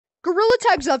Gorilla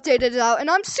Tag's updated out, and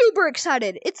I'm super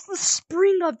excited. It's the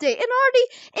spring update, and already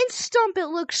in Stump it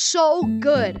looks so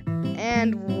good.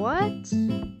 And what?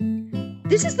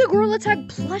 This is the Gorilla Tag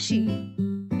plushie.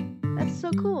 That's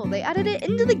so cool. They added it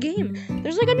into the game.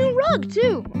 There's like a new rug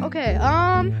too. Okay,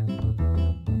 oh,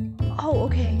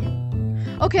 okay.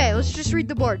 Okay, let's just read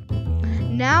the board.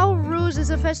 Now Ruse is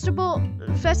a festival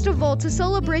to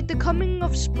celebrate the coming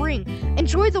of spring.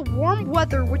 Enjoy the warm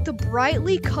weather with the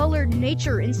brightly colored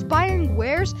nature, inspiring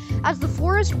wares as the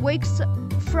forest wakes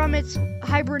from its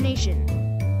hibernation.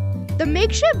 The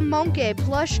makeshift monkey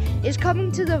plush is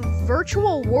coming to the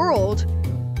virtual world.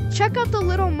 Check out the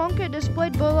little monkey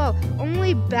displayed below.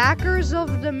 Only backers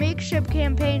of the makeshift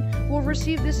campaign will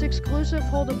receive this exclusive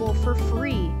holdable for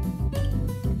free.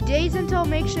 Days until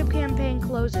makeshift campaign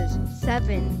closes.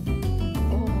 7.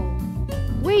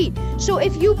 Oh. Wait, so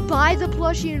if you buy the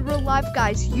plushie in real life,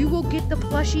 guys, you will get the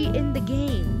plushie in the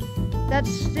game. That's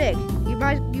sick.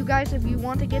 You guys, if you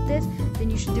want to get this, then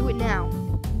you should do it now.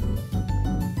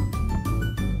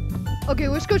 Okay,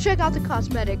 let's go check out the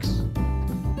cosmetics.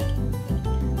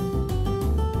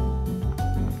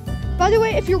 By the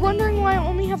way, if you're wondering why I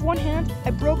only have one hand,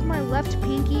 I broke my left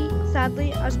pinky,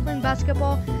 sadly. I was playing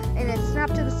basketball, and it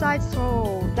snapped to the side,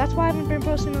 so that's why I haven't been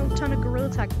posting a ton of Gorilla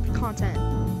Tag content.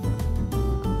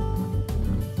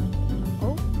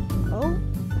 Oh.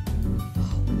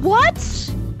 What?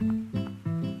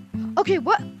 Okay,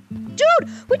 what? Dude,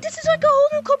 wait, this is like a whole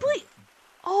new complete...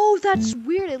 Oh, that's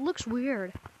weird. It looks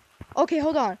weird. Okay,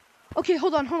 hold on. Okay,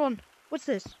 hold on. What's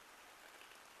this?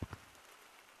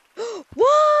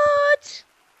 What?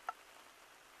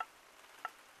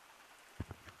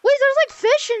 Wait, there's like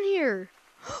fish in here.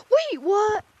 Wait,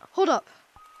 what? Hold up.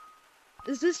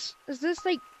 Is this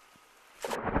like...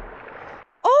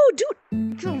 Oh,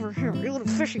 dude, get over here, you little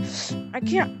fishy. I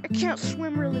can't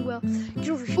swim really well. Get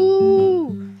over here.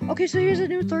 Ooh. Okay, so here's a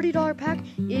new $30 pack.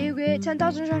 You get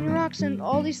 10,000 shiny rocks and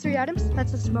all these 3 items.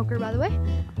 That's a smoker, by the way.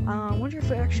 I wonder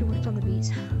if it actually worked on the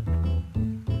bees.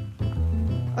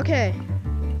 Okay.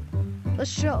 Let's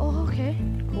show. Oh, okay,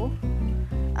 cool.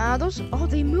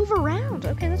 They move around.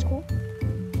 Okay, that's cool.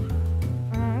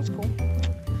 That's cool.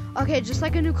 Okay, just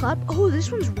like a new club. Oh,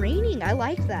 this one's raining. I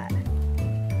like that.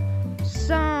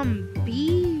 Some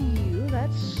bee. Ooh,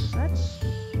 that's.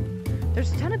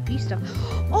 There's a ton of bee stuff.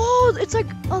 Oh, it's like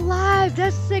alive.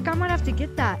 That's sick. I might have to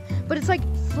get that. But it's like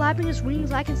flapping its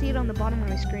wings. I can see it on the bottom of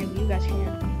my screen. You guys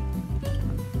can't.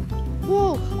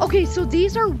 Whoa. Okay, so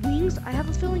these are wings. I have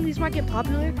a feeling these might get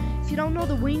popular. If you don't know,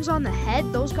 the wings on the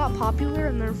head, those got popular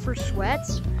and they're for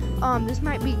sweats. This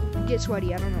might get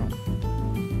sweaty. I don't know.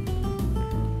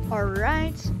 All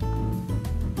right.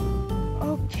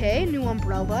 Okay, new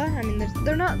umbrella. I mean,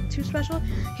 they're not too special.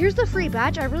 Here's the free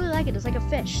badge. I really like it. It's like a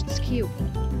fish. It's cute.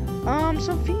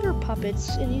 Some finger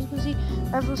puppets, and you can see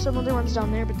I have some other ones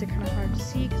down there, but they're kind of hard to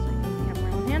see because I only have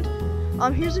my own hand.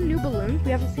 Here's a new balloon.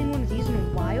 We haven't seen one of these in a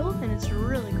while, and it's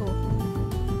really cool.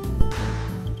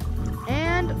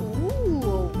 And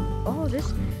ooh, oh,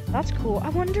 that's cool. I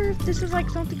wonder if this is like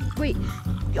something. Wait,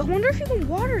 I wonder if you can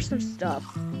water some stuff.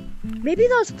 Maybe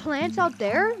those plants out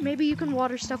there, maybe you can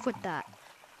water stuff with that.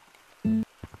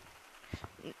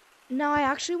 Now, I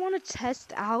actually want to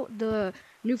test out the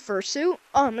new fursuit,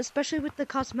 especially with the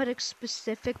cosmetics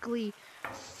specifically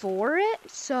for it.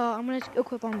 So, I'm going to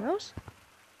equip on those.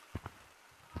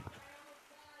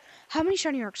 How many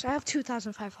shiny arcs? I have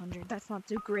 2,500. That's not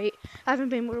too great. I haven't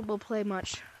been able to play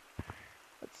much.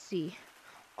 Let's see.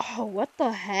 Oh, what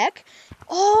the heck?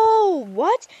 Oh,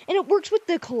 what? And it works with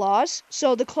the claws.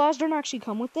 So the claws don't actually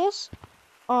come with this.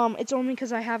 It's only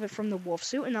because I have it from the wolf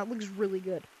suit, and that looks really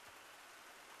good.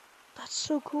 That's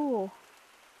so cool.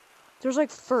 There's like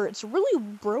fur. It's really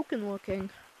broken looking.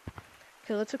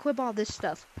 Okay, let's equip all this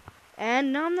stuff.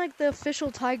 And now I'm like the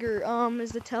official tiger.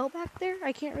 Is the tail back there?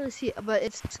 I can't really see it, but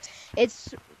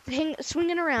it's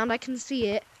swinging around. I can see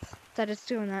it, that it's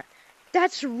doing that.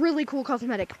 That's really cool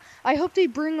cosmetic. I hope they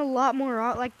bring a lot more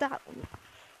out like that.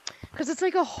 Because it's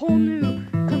like a whole new,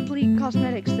 complete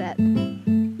cosmetic set.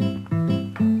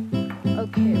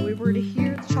 Okay, we were to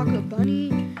hear the chocolate bunny.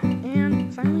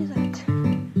 And finally that.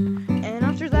 And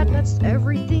after that, that's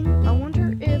everything. I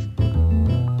wonder if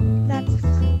that's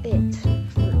it.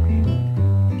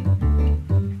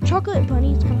 Chocolate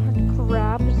bunny is kind of hard to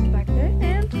grab. It's back there.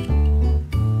 And...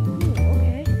 ooh,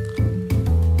 okay.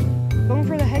 Going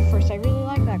for the head first. I really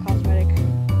like that cosmetic.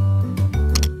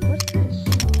 What's this?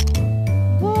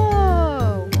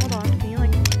 Whoa! Hold on. Can you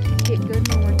like get good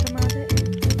momentum out of it?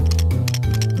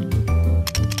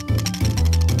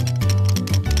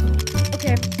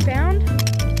 Okay, I found.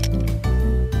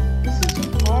 This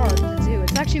is hard to do.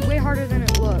 It's actually way harder than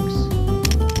it looks.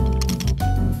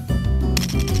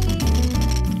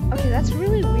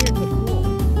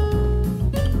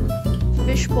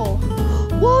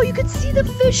 see the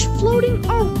fish floating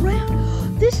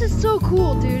around. This is so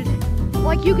cool, dude.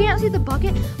 Like, you can't see the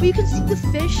bucket, but you can see the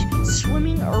fish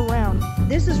swimming around.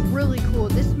 This is really cool.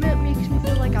 This makes me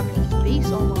feel like I'm in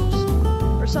space almost.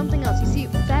 Or something else. You see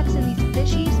effects in these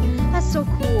fishies? That's so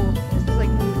cool. This is like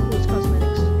one of the coolest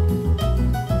cosmetics.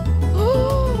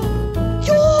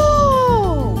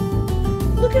 Yo!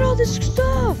 Look at all this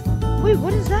stuff. Wait,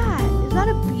 what is that? Is that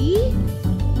a bee?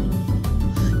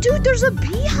 Dude, there's a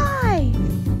beehive!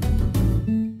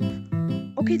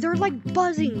 Okay, they're like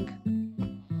buzzing.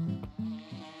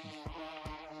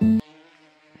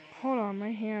 Hold on,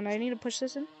 my hand. I need to push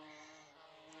this in.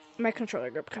 My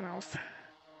controller grip kind of off.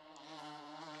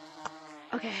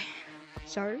 Okay,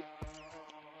 sorry.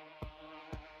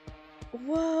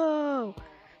 Whoa!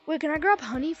 Wait, can I grab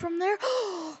honey from there?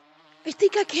 I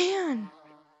think I can.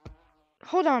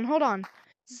 Hold on.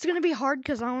 This is gonna be hard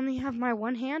because I only have my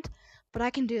one hand, but I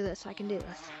can do this.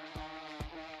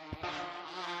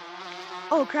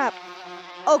 Oh crap!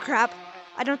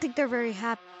 I don't think they're very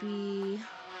happy.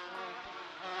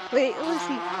 Wait, let's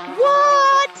see.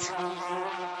 What?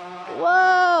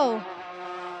 Whoa!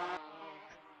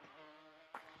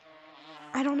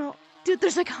 I don't know. Dude,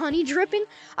 there's like honey dripping.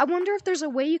 I wonder if there's a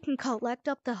way you can collect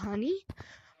up the honey.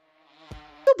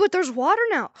 Oh, but there's water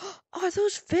now. Oh, are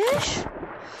those fish?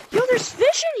 Yo, there's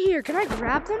fish in here. Can I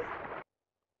grab them?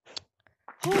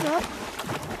 Hold up.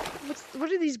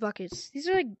 What are these buckets? These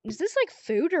are like, is this like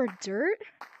food or dirt?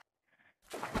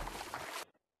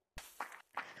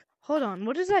 Hold on,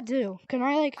 what does that do? Can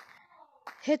I like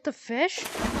hit the fish?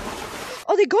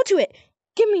 Oh, they go to it.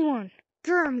 Give me one.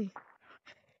 Grab me.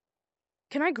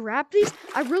 Can I grab these?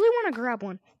 I really want to grab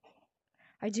one.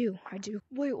 I do.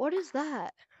 Wait, what is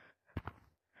that?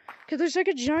 Okay, there's like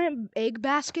a giant egg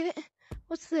basket.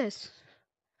 What's this?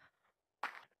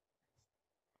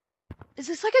 Is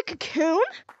this like a cocoon?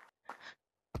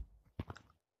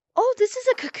 Oh, this is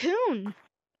a cocoon.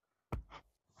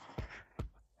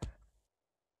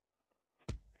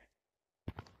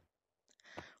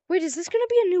 Wait, is this gonna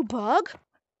be a new bug?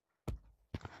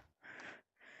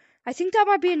 I think that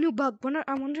might be a new bug.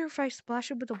 I wonder if I splash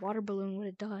it with a water balloon, what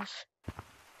it does.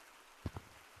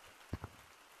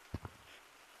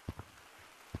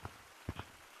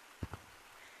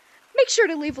 Make sure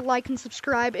to leave a like and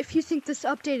subscribe if you think this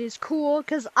update is cool,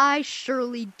 because I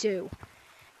surely do.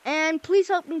 And please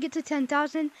help me get to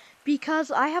 10,000,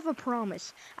 because I have a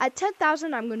promise. At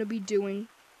 10,000, I'm going to be doing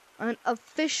an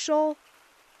official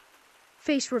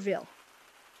face reveal.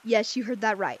 Yes, you heard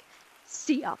that right.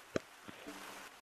 See ya.